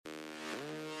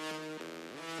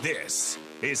This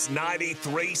is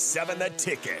 93.7 The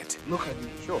Ticket. Look at me,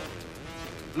 sure.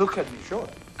 Look at me, sure.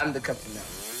 I'm the captain now.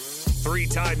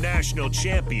 Three-time national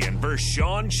champion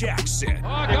Vershawn Jackson. Oh,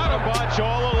 got a bunch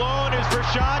all alone is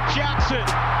Vershawn Jackson.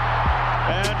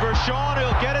 And Vershawn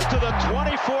will get it to the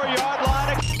 24-yard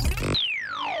line.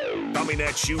 Coming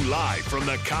at you live from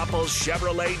the Coppels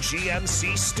Chevrolet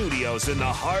GMC studios in the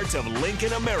heart of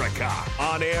Lincoln, America.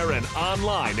 On air and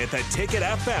online at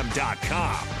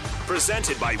theticketfm.com.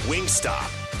 Presented by Wingstop.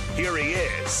 Here he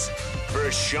is,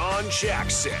 Vershawn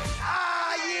Jackson.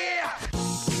 Ah, yeah!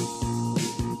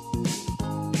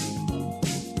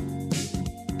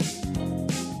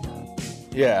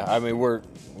 Yeah, I mean, we're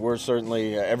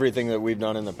certainly, everything that we've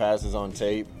done in the past is on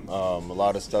tape. A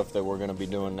lot of stuff that we're going to be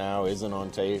doing now isn't on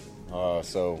tape.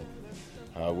 So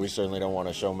we certainly don't want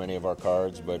to show many of our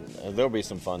cards, but there'll be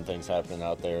some fun things happening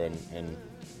out there, and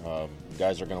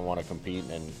guys are going to want to compete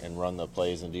and run the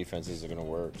plays, and defenses are going to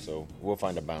work. So we'll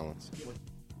find a balance.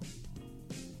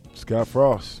 Scott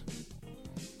Frost,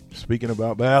 speaking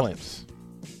about balance,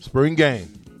 spring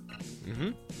game.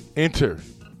 Enter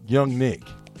young Nick.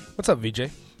 What's up, VJ?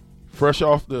 Fresh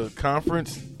off the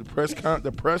conference, the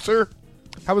presser.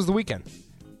 How was the weekend?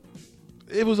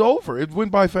 It was over. It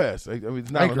went by fast. I mean, it's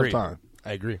not enough time.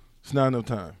 I agree. It's not enough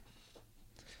time.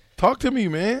 Talk to me,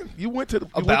 man. You went to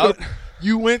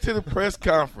the press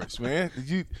conference, man. Did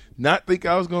you not think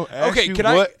I was going to ask you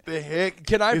what the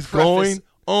heck is going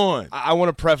on? I want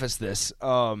to preface this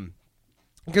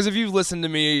because if you've listened to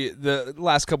me the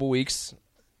last couple weeks,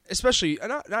 especially,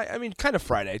 I mean, kind of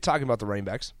Friday, talking about the running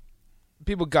backs,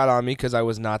 people got on me because I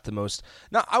was not the most.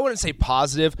 Now, I wouldn't say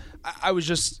positive. I was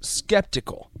just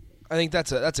skeptical. I think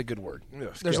that's a good word. Yeah,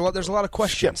 there's a lot of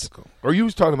questions. Skeptical. Or you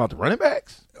was talking about the running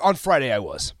backs? On Friday, I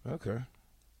was. Okay.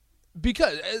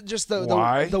 Because just the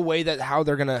way that how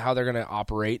they're gonna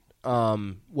operate,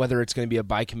 whether it's gonna be a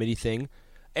by committee thing,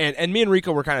 and me and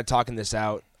Rico were kind of talking this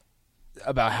out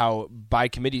about how by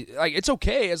committee, like, it's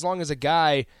okay as long as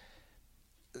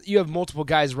you have multiple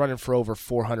guys running for over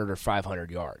 400 or 500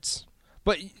 yards.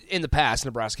 But in the past,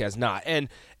 Nebraska has not, and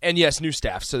yes, new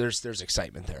staff, so there's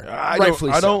excitement there. I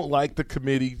don't like the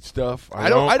committee stuff. I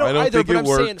don't either.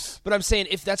 But I'm saying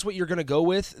if that's what you're going to go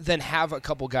with, then have a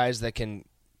couple guys that can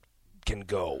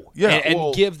go. Yeah,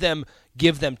 and give them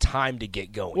time to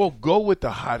get going. Well, go with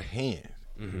the hot hand.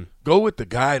 Mm-hmm. Go with the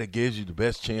guy that gives you the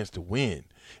best chance to win.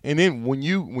 And then when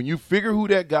you figure who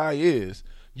that guy is,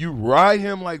 you ride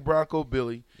him like Bronco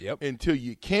Billy until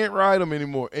you can't ride him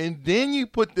anymore. And then you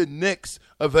put the next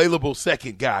available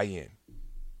second guy in.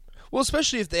 Well,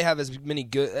 especially if they have as many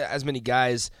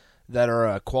guys that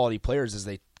are quality players as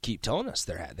they keep telling us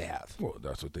they have. Well,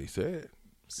 that's what they said.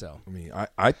 So I mean,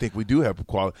 I think we do have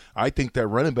quality. I think that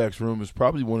running backs room is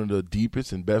probably one of the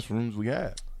deepest and best rooms we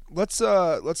have. Let's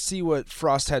see what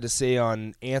Frost had to say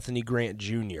on Anthony Grant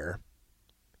Jr.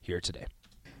 here today.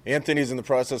 Anthony's in the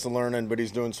process of learning, but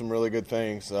he's doing some really good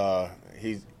things.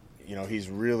 He's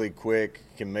really quick,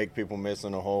 can make people miss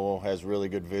in a hole, has really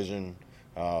good vision.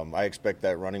 I expect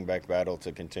that running back battle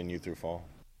to continue through fall.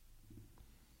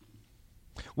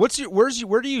 Where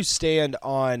do you stand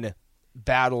on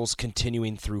battles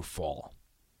continuing through fall?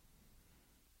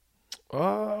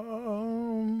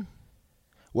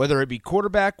 Whether it be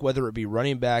quarterback, whether it be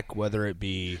running back, whether it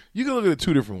be – you can look at it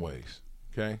two different ways,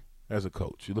 okay? As a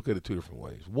coach, you look at it two different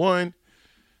ways. One,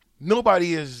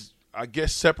 nobody is, I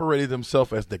guess, separated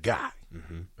themselves as the guy.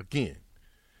 Mm-hmm. Again,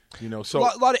 so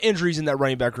a lot of injuries in that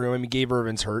running back room. I mean, Gabe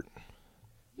Irvin's hurt.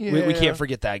 Yeah. We can't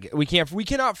forget that. We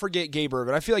cannot forget Gabe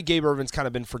Irvin. I feel like Gabe Irvin's kind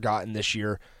of been forgotten this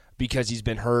year because he's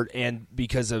been hurt and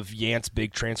because of Yant's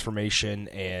big transformation.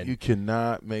 And you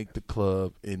cannot make the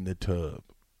club in the tub.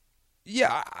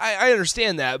 Yeah, I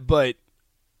understand that, but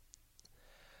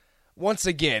once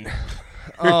again.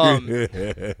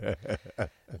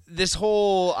 This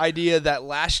whole idea that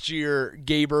last year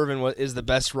Gabe Irvin is the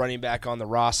best running back on the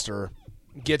roster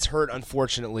gets hurt,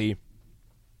 unfortunately,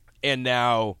 and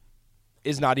now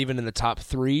is not even in the top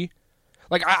 3.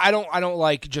 Like I don't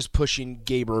like just pushing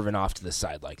Gabe Irvin off to the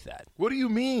side like that. What do you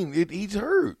mean? He's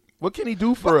hurt. What can he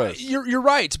do for us? You're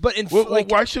right, but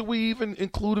why should we even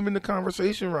include him in the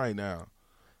conversation right now?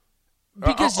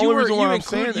 Because you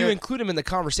include him in the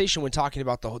conversation when talking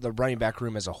about the running back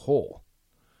room as a whole.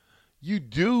 You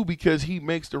do, because he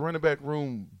makes the running back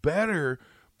room better,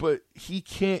 but he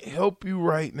can't help you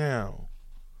right now.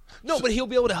 No, but he'll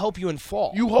be able to help you in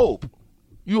fall. You hope.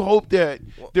 You hope that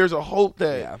there's a hope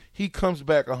that he comes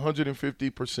back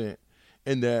 150%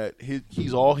 and that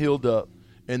he's all healed up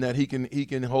and that he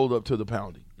can hold up to the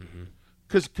pounding.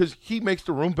 Because he makes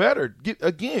the room better.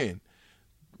 Again,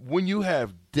 when you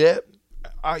have depth,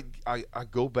 I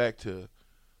go back to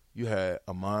you had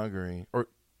Ahman Green,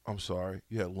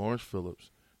 you had Lawrence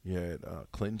Phillips, you had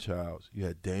Clinton Childs, you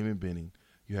had Damon Benning,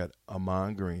 you had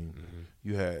Ahman Green,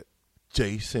 you had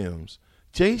Jay Sims.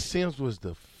 Jay Sims was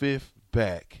the 5th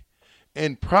back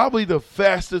and probably the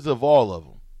fastest of all of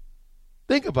them.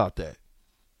 Think about that.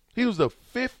 He was the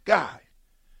 5th guy.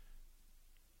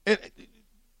 And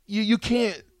you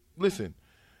can't – listen,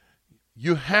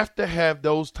 you have to have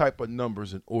those type of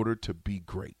numbers in order to be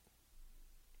great.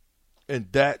 And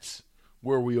that's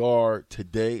where we are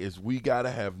today is we got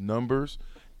to have numbers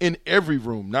in every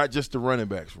room, not just the running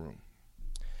backs room.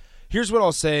 Here's what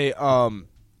I'll say.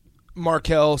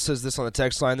 Markel says this on the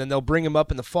text line. Then they'll bring him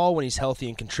up in the fall when he's healthy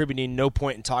and contributing. No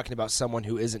point in talking about someone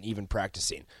who isn't even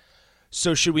practicing.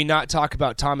 So should we not talk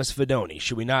about Thomas Fidone?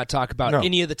 Should we not talk about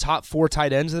any of the top 4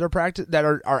 tight ends that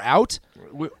are out?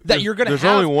 That you're going to have.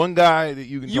 There's only one guy that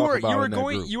you can talk about in that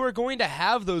group. You are going to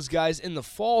have those guys in the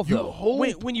fall, though. You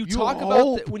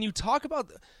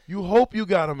hope you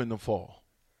got them in the fall.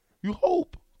 You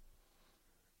hope.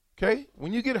 Okay?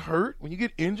 When you get hurt, when you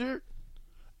get injured,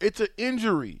 it's an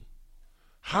injury.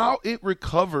 How it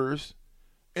recovers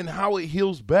and how it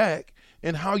heals back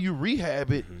and how you rehab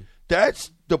it,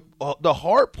 that's the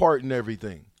hard part in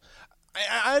everything.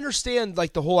 I understand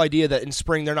like the whole idea that in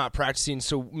spring they're not practicing,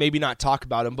 so maybe not talk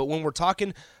about them. But when we're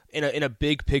talking in a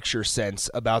big picture sense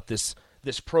about this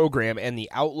program and the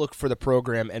outlook for the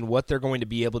program and what they're going to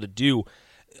be able to do,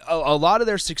 a lot of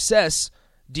their success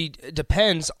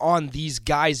depends on these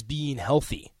guys being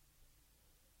healthy.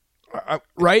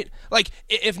 Right? Like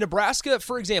if Nebraska,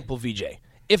 for example, VJ,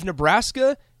 if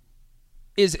Nebraska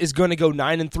is going to go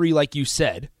 9-3 like you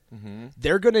said,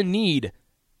 they're going to need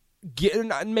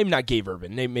maybe not Gabe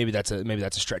Ervin. Maybe that's a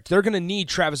stretch. They're going to need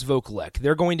Travis Vokalek.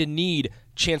 They're going to need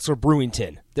Chancellor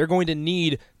Brewington. They're going to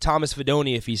need Thomas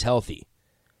Fidone if he's healthy.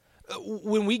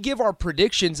 When we give our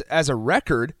predictions as a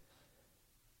record,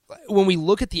 when we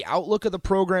look at the outlook of the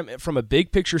program from a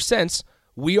big picture sense,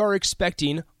 we are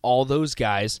expecting all those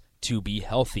guys to be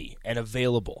healthy and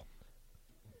available.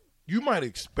 You might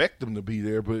expect them to be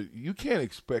there, but you can't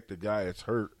expect a guy that's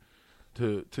hurt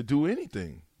to do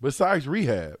anything besides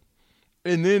rehab.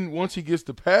 And then once he gets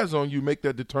the pads on, you make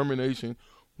that determination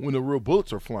when the real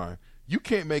bullets are flying. You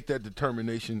can't make that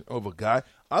determination of a guy.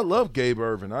 I love Gabe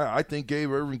Ervin. I think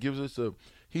Gabe Ervin gives us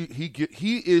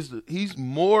he's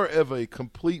more of a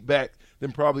complete back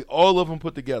than probably all of them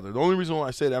put together. The only reason why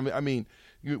I say that, I mean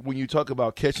when you talk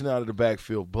about catching out of the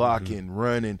backfield, blocking,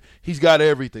 running, he's got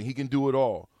everything. He can do it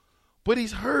all. But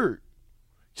he's hurt.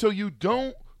 So you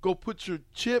don't go put your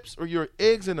chips or your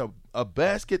eggs in a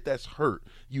basket that's hurt.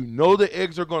 You know the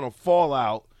eggs are going to fall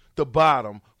out the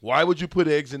bottom. Why would you put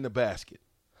eggs in the basket?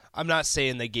 I'm not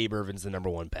saying that Gabe Ervin's the number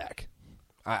 1 back.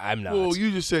 I'm not. Well, you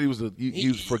just said he was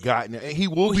forgotten. And he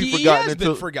will be forgotten. He has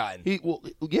been forgotten.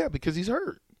 Yeah, because he's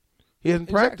hurt. He hasn't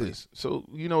practiced. So,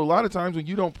 a lot of times when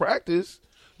you don't practice,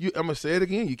 I'm going to say it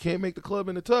again, you can't make the club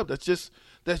in the tub. That's just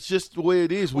the way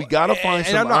it is. We got to find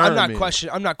some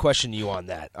I'm not questioning you on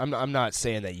that. I'm not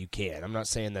saying that you can. I'm not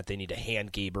saying that they need to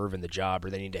hand Gabe Ervin the job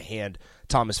or they need to hand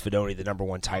Thomas Fidone the number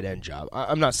 1 tight end job.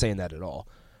 I'm not saying that at all.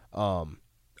 All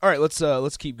right,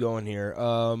 let's keep going here.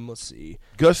 Let's see.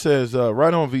 Gus says,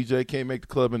 right on, VJ, can't make the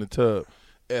club in the tub.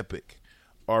 Epic.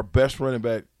 Our best running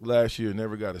back last year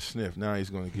never got a sniff. Now he's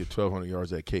going to get 1,200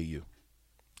 yards at KU.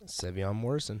 Sevion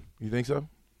Morrison. You think so?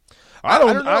 I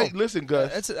don't know. Listen,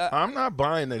 Gus, I'm not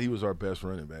buying that he was our best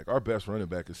running back. Our best running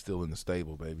back is still in the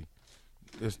stable, baby.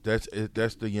 That's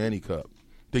the Yanny Cup.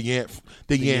 The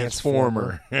Yance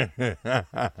former.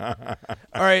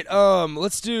 All right,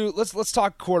 let's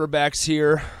talk quarterbacks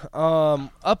here.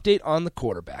 Update on the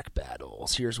quarterback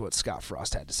battles. Here's what Scott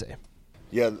Frost had to say.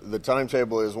 Yeah, the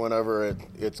timetable is whenever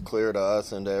it's clear to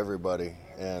us and to everybody,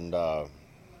 and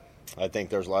I think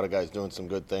there's a lot of guys doing some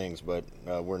good things, but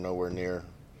we're nowhere near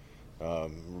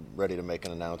ready to make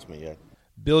an announcement yet.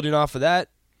 Building off of that,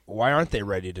 why aren't they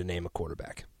ready to name a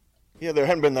quarterback? Yeah, there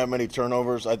haven't been that many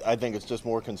turnovers. I think it's just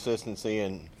more consistency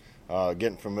and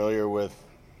getting familiar with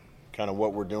kind of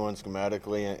what we're doing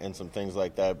schematically and some things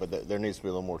like that, but there needs to be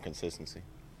a little more consistency.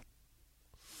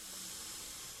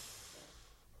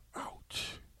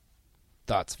 Ouch.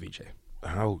 Thoughts, VJ?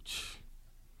 Ouch.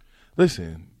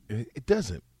 Listen, it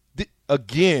doesn't.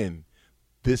 Again,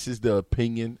 this is the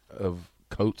opinion of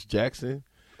Coach Jackson.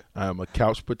 I'm a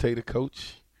couch potato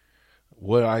coach.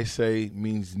 What I say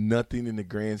means nothing in the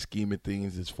grand scheme of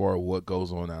things as far as what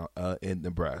goes on out in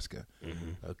Nebraska.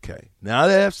 Mm-hmm. Okay. Now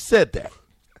that I've said that.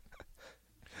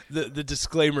 The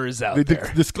disclaimer is out there.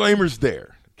 The disclaimer's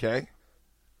there, okay?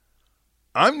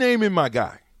 I'm naming my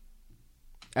guy.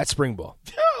 At spring ball.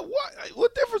 Yeah,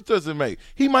 what difference does it make?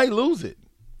 He might lose it.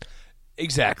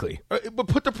 Exactly. But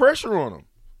put the pressure on them.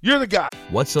 You're the guy.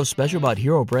 What's so special about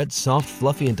Hero Bread's soft,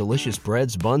 fluffy, and delicious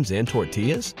breads, buns, and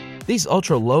tortillas? These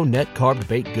ultra-low net-carb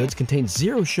baked goods contain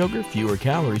zero sugar, fewer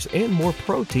calories, and more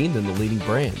protein than the leading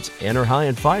brands, and are high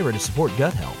in fiber to support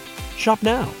gut health. Shop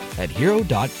now at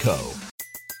Hero.co.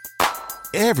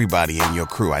 Everybody in your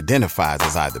crew identifies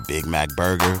as either Big Mac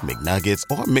Burger, McNuggets,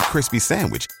 or McCrispy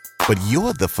Sandwich. But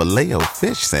you're the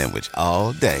Filet-O-Fish Sandwich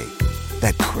all day.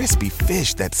 That crispy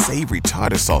fish, that savory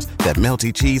tartar sauce, that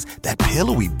melty cheese, that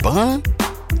pillowy bun.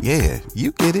 Yeah,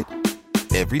 you get it.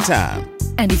 Every time.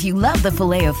 And if you love the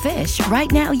Filet-O-Fish,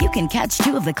 right now you can catch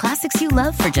 2 of the classics you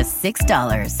love for just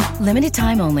 $6. Limited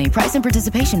time only. Price and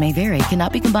participation may vary.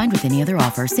 Cannot be combined with any other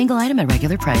offer. Single item at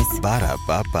regular price.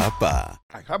 Ba-da-ba-ba-ba.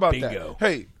 How about Bingo.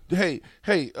 that?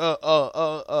 Hey,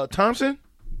 Thompson,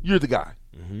 you're the guy.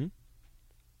 Mm-hmm.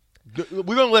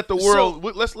 We're gonna let the world.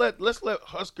 Let's let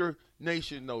Husker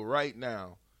Nation know right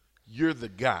now. You're the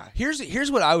guy.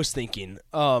 Here's what I was thinking.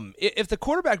 If the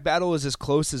quarterback battle is as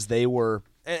close as they were,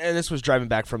 and this was driving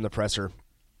back from the presser,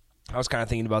 I was kind of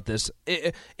thinking about this.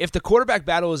 If the quarterback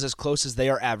battle is as close as they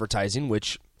are advertising,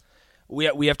 which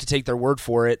we have to take their word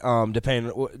for it,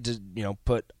 depending,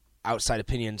 put outside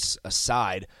opinions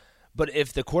aside. But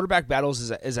if the quarterback battle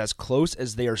is as close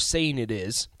as they are saying it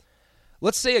is,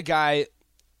 let's say a guy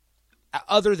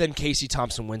other than Casey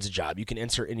Thompson wins a job. You can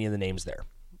insert any of the names there.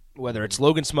 Whether it's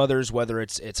Logan Smothers, whether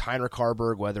it's Heinrich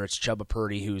Haarberg, whether it's Chubba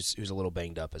Purdy, who's a little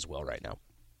banged up as well right now.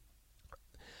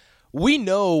 We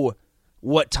know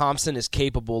what Thompson is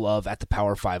capable of at the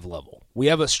Power 5 level. We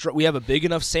have a big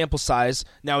enough sample size.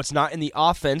 Now, it's not in the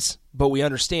offense, but we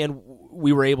understand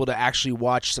we were able to actually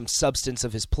watch some substance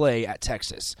of his play at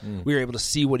Texas. We were able to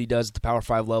see what he does at the Power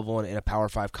 5 level and in a Power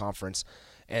 5 conference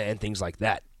and things like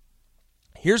that.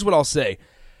 Here's what I'll say.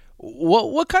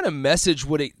 What kind of message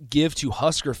would it give to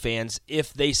Husker fans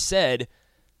if they said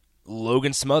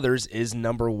Logan Smothers is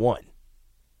number 1?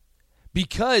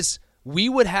 Because we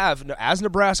would have, as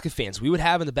Nebraska fans, we would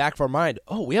have in the back of our mind,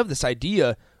 we have this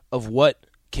idea of what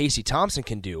Casey Thompson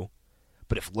can do.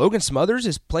 But if Logan Smothers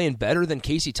is playing better than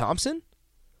Casey Thompson,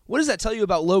 what does that tell you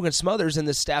about Logan Smothers and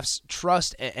the staff's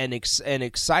trust and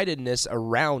excitedness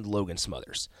around Logan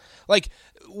Smothers? Like,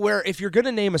 where if you're going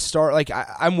to name a star, like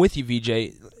I'm with you,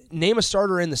 VJ, name a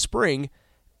starter in the spring,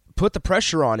 put the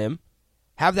pressure on him,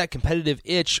 have that competitive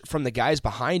itch from the guys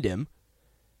behind him,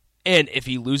 and if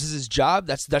he loses his job,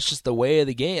 that's just the way of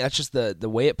the game. That's just the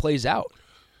way it plays out.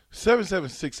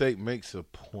 7768 makes a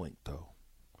point, though.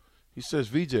 He says,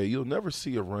 VJ, you'll never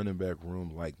see a running back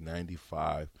room like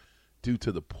 95 due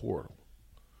to the portal.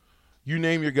 You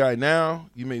name your guy now,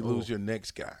 you may lose your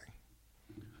next guy.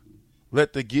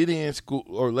 Let them get into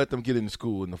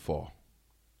school in the fall,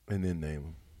 and then name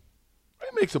them.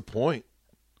 It makes a point.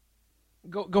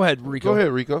 Go ahead, Rico. Go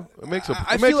ahead, Rico. It makes a point.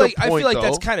 I feel like though.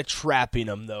 that's kind of trapping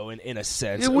them, though, in a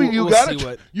sense. Yeah,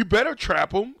 you better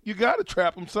trap them. You got to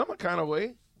trap them some kind of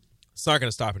way. It's not going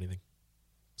to stop anything.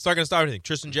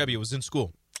 Tristan Gebbia was in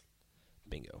school.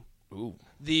 Bingo. Ooh.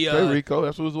 Hey, Rico,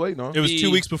 that's what I was waiting on. It was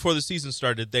 2 weeks before the season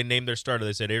started. They named their starter.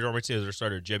 They said, Adrian Martinez is their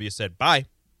starter. Gebbia said, bye.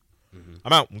 Mm-hmm.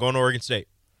 I'm out. I'm going to Oregon State.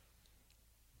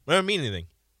 That doesn't mean anything.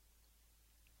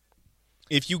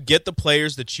 If you get the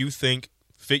players that you think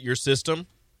fit your system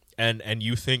and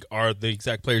you think are the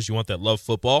exact players you want that love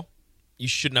football, you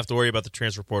shouldn't have to worry about the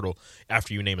transfer portal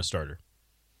after you name a starter.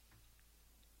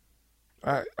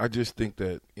 I just think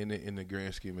that in the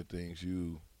grand scheme of things,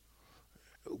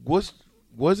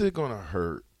 was it going to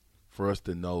hurt for us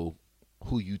to know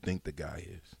who you think the guy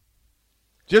is?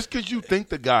 Just because you think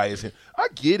the guy is him. I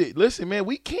get it. Listen, man,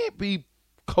 we can't be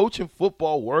coaching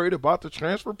football worried about the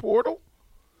transfer portal.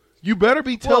 You better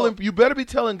be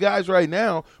telling guys right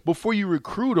now before you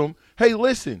recruit them, hey,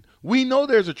 listen, we know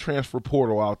there's a transfer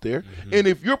portal out there, and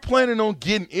if you're planning on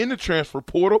getting in the transfer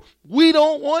portal, we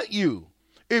don't want you.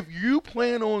 If you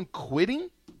plan on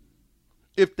quitting,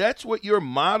 if that's what your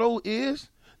motto is,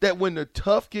 that when the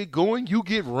tough get going, you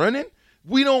get running,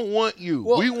 we don't want you.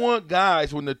 We want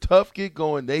guys, when the tough get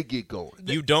going, they get going.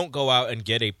 You don't go out and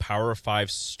get a Power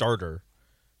 5 starter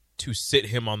to sit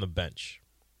him on the bench.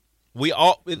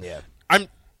 I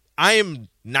am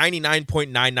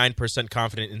 99.99%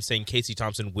 confident in saying Casey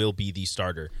Thompson will be the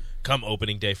starter come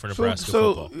opening day for Nebraska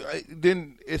football.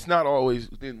 Then it's not always.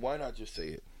 Then why not just say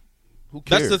it? Who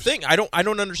cares? That's the thing. I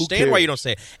don't understand why you don't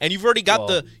say it. And you've already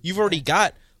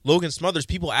got Logan Smothers.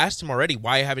 People asked him already,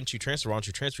 why haven't you transferred? Why don't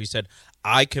you transfer? He said,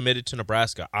 I committed to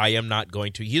Nebraska. I am not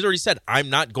going to. He's already said, I'm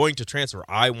not going to transfer.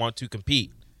 I want to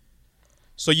compete.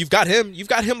 So you've got him. You've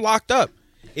got him locked up.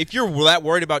 If you're that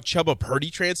worried about Chubba Purdy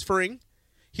transferring,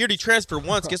 he already transferred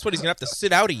once. Guess what? He's going to have to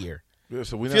sit out a year. Yeah,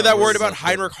 so if you're that worried about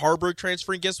Heinrich Haarberg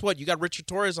transferring, guess what? You got Richard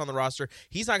Torres on the roster.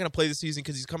 He's not going to play this season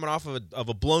because he's coming off of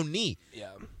a blown knee.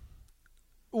 Yeah.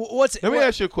 Let me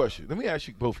ask you a question. Let me ask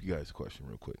you both of you guys a question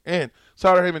real quick. And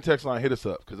Sauter Heyman text line, hit us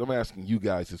up because I'm asking you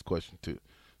guys this question too.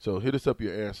 So hit us up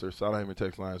your answer. Sauter Heyman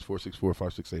text line is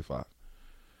 464-5685.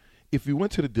 If you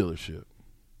went to the dealership,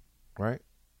 right,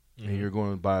 and you're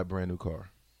going to buy a brand new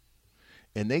car,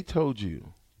 and they told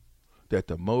you that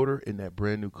the motor in that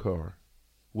brand new car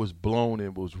was blown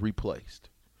and was replaced,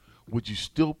 would you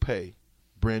still pay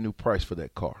brand new price for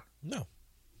that car? No.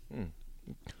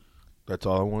 That's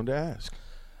all I wanted to ask.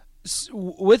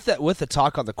 With the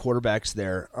talk on the quarterbacks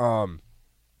there,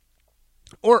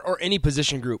 or any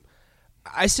position group,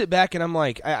 I sit back and I'm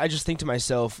like, I just think to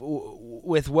myself,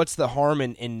 with what's the harm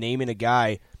in naming a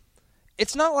guy?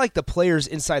 It's not like the players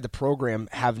inside the program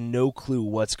have no clue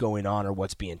what's going on or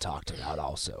what's being talked about.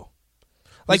 Also,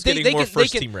 like they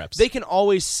team reps. They can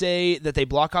always say that they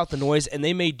block out the noise, and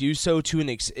they may do so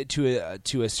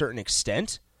to a certain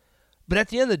extent. But at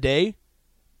the end of the day,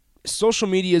 social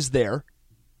media is there.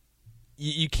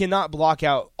 You cannot block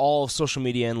out all of social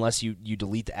media unless you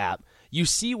delete the app. You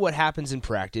see what happens in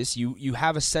practice. You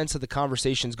have a sense of the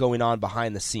conversations going on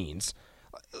behind the scenes.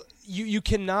 You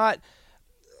cannot.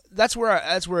 That's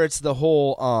where it's the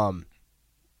whole.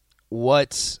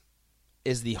 What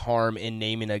is the harm in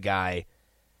naming a guy,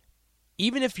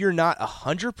 even if you're not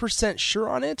 100% sure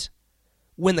on it,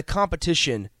 when the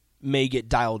competition may get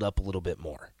dialed up a little bit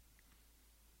more?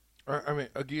 I mean,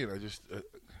 again,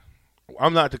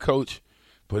 I'm not the coach.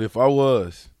 But if I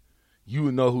was, you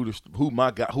would know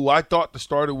who I thought the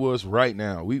starter was right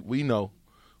now. We know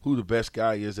who the best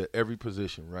guy is at every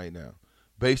position right now,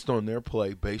 based on their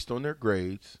play, based on their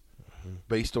grades,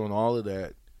 based on all of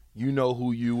that. You know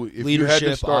who you would. If leadership, you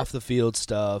had to start, off the field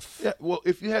stuff. Yeah, well,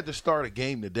 if you had to start a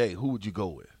game today, who would you go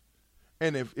with?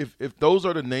 And if those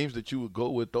are the names that you would go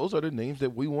with, those are the names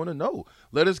that we want to know.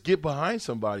 Let us get behind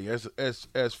somebody as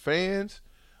fans.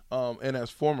 And as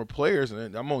former players,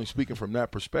 and I'm only speaking from that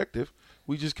perspective,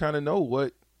 we just kind of know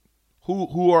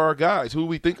who are our guys, who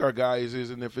we think our guys is,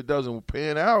 and if it doesn't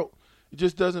pan out, it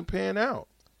just doesn't pan out.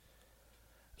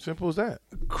 Simple as that.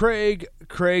 Craig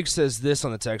says this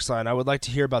on the text line: I would like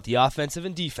to hear about the offensive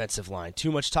and defensive line.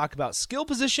 Too much talk about skill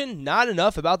position, not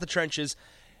enough about the trenches.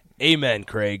 Amen,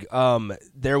 Craig.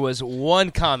 There was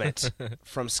one comment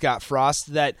from Scott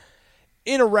Frost that,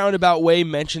 in a roundabout way,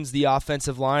 mentions the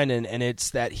offensive line, and it's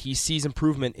that he sees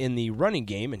improvement in the running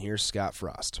game, and here's Scott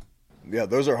Frost. Yeah,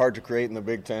 those are hard to create in the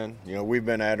Big Ten. You know, we've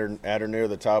been at or near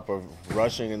the top of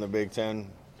rushing in the Big Ten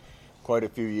quite a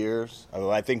few years.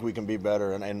 I think we can be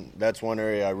better, and that's one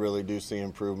area I really do see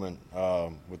improvement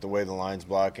with the way the line's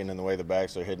blocking and the way the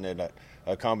backs are hitting it.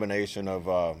 A combination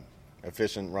of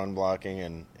efficient run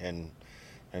blocking and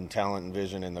talent and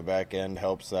vision in the back end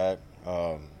helps that.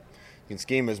 You can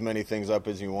scheme as many things up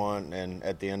as you want, and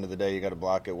at the end of the day, you got to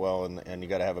block it well, and you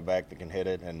got to have a back that can hit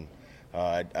it. And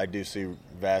I do see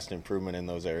vast improvement in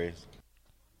those areas.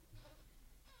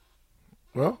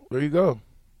 Well, there you go.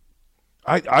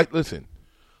 I listen.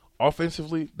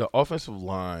 Offensively, the offensive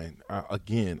line.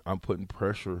 Again, I'm putting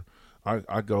pressure.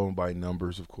 I go by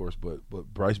numbers, of course, but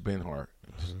Bryce Benhart,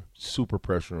 super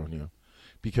pressure on him,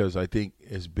 because I think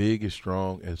as big, as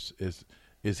strong as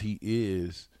he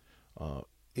is.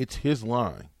 It's his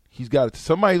line. He's got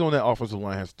somebody's on that offensive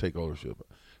line has to take ownership.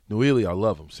 Noeli, I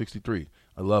love him. 63,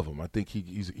 I love him. I think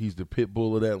he's the pit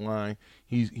bull of that line.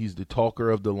 He's the talker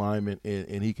of the lineman,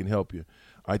 and he can help you.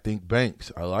 I think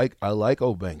Banks. I like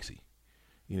old Banksy.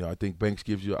 You know, I think Banks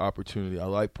gives you an opportunity. I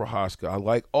like Prohaska. I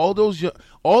like all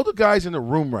the guys in the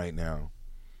room right now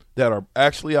that are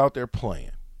actually out there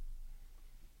playing.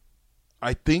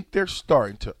 I think they're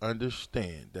starting to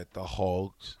understand that the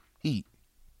Hogs eat.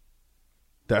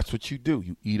 That's what you do.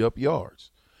 You eat up yards,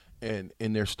 and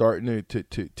they're starting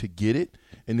to get it.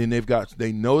 And then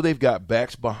they know they've got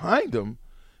backs behind them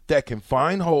that can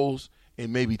find holes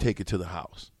and maybe take it to the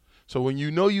house. So when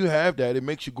you know you have that, it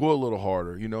makes you go a little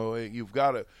harder. You know, you've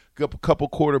got a couple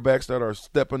quarterbacks that are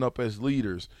stepping up as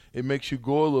leaders. It makes you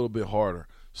go a little bit harder.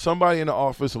 Somebody in the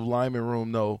offensive lineman room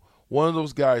know one of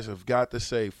those guys have got to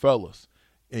say, fellas,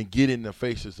 and get in the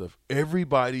faces of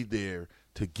everybody there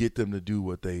to get them to do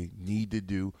what they need to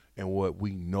do and what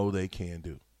we know they can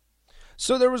do.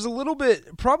 So there was a little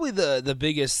bit, probably the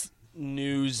biggest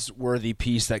newsworthy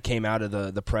piece that came out of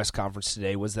the press conference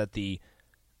today was that the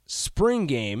spring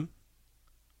game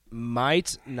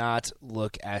might not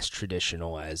look as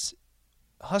traditional as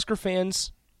Husker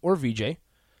fans or VJ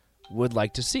would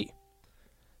like to see.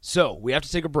 So we have to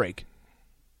take a break.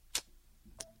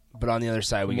 But on the other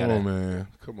side, we got to.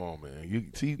 Come on, man. You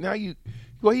see, now you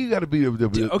Well, you got to be the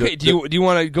do you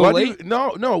want to go late?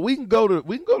 No. We can go to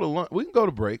lunch. We can go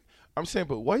to break. I'm saying,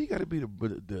 but why you got to be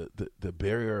the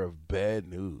barrier of bad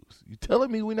news? You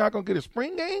telling me we're not going to get a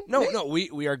spring game? No.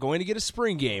 We are going to get a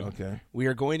spring game. Okay. We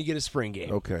are going to get a spring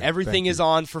game. Okay. Everything is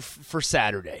on for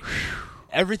Saturday.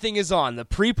 Everything is on. The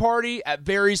pre-party at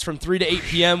Barry's from 3 to 8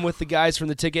 p.m. with the guys from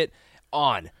the ticket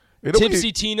on.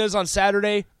 Tipsy Tina's on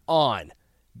Saturday on.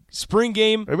 Spring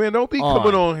game. Hey man, don't be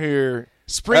coming on here.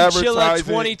 Spring Chilla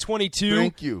 2022.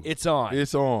 Thank you. It's on.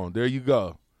 It's on. There you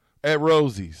go. At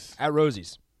Rosie's.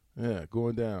 Yeah,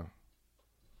 going down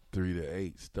 3 to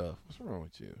 8 stuff. What's wrong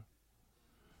with you?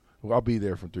 Well, I'll be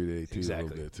there from 3 to 8 too, a little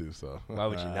bit too. So why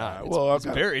would you not? It's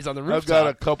Barry's on the rooftop. I've got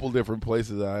a couple different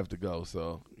places I have to go,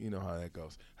 so you know how that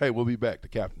goes. Hey, we'll be back. The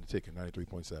Captain, the Ticket,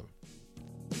 93.7.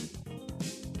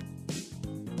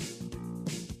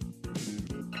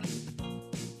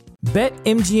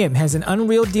 BetMGM has an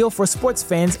unreal deal for sports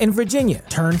fans in Virginia.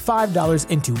 Turn $5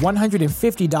 into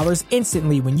 $150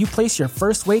 instantly when you place your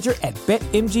first wager at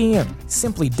BetMGM.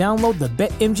 Simply download the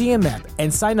BetMGM app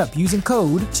and sign up using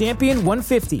code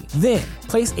Champion150. Then,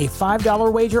 place a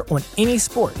 $5 wager on any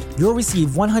sport. You'll receive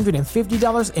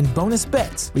 $150 in bonus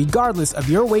bets, regardless of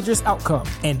your wager's outcome.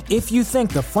 And if you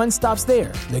think the fun stops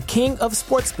there, the king of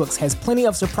sportsbooks has plenty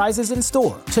of surprises in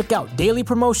store. Check out daily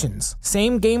promotions,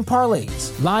 same-game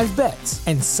parlays, live bets,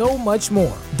 and so much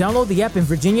more. Download the app in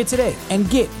Virginia today and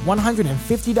get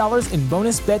 $150 in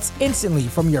bonus bets instantly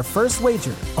from your first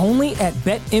wager. Only at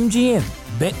BetMGM.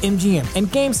 BetMGM and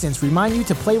GameSense remind you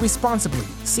to play responsibly.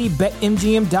 See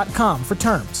BetMGM.com for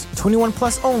terms. 21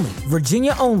 plus only.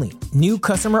 Virginia only. New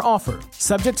customer offer.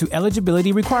 Subject to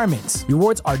eligibility requirements.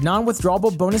 Rewards are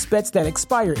non-withdrawable bonus bets that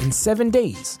expire in 7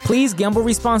 days. Please gamble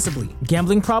responsibly.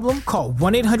 Gambling problem? Call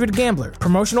 1-800-GAMBLER.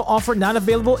 Promotional offer not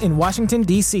available in Washington,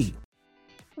 D.C.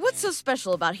 What's so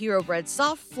special about Hero Bread's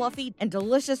soft, fluffy, and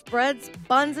delicious breads,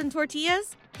 buns, and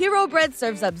tortillas? Hero Bread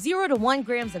serves up 0 to 1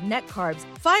 grams of net carbs,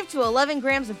 5 to 11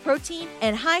 grams of protein,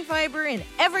 and high fiber in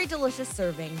every delicious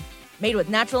serving. Made with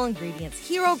natural ingredients,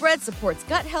 Hero Bread supports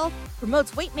gut health,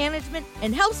 promotes weight management,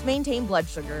 and helps maintain blood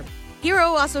sugar. Hero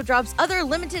also drops other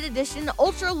limited edition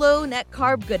ultra-low net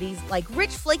carb goodies like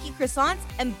rich flaky croissants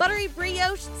and buttery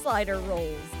brioche slider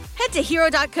rolls. Head to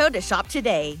hero.co to shop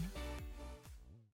today.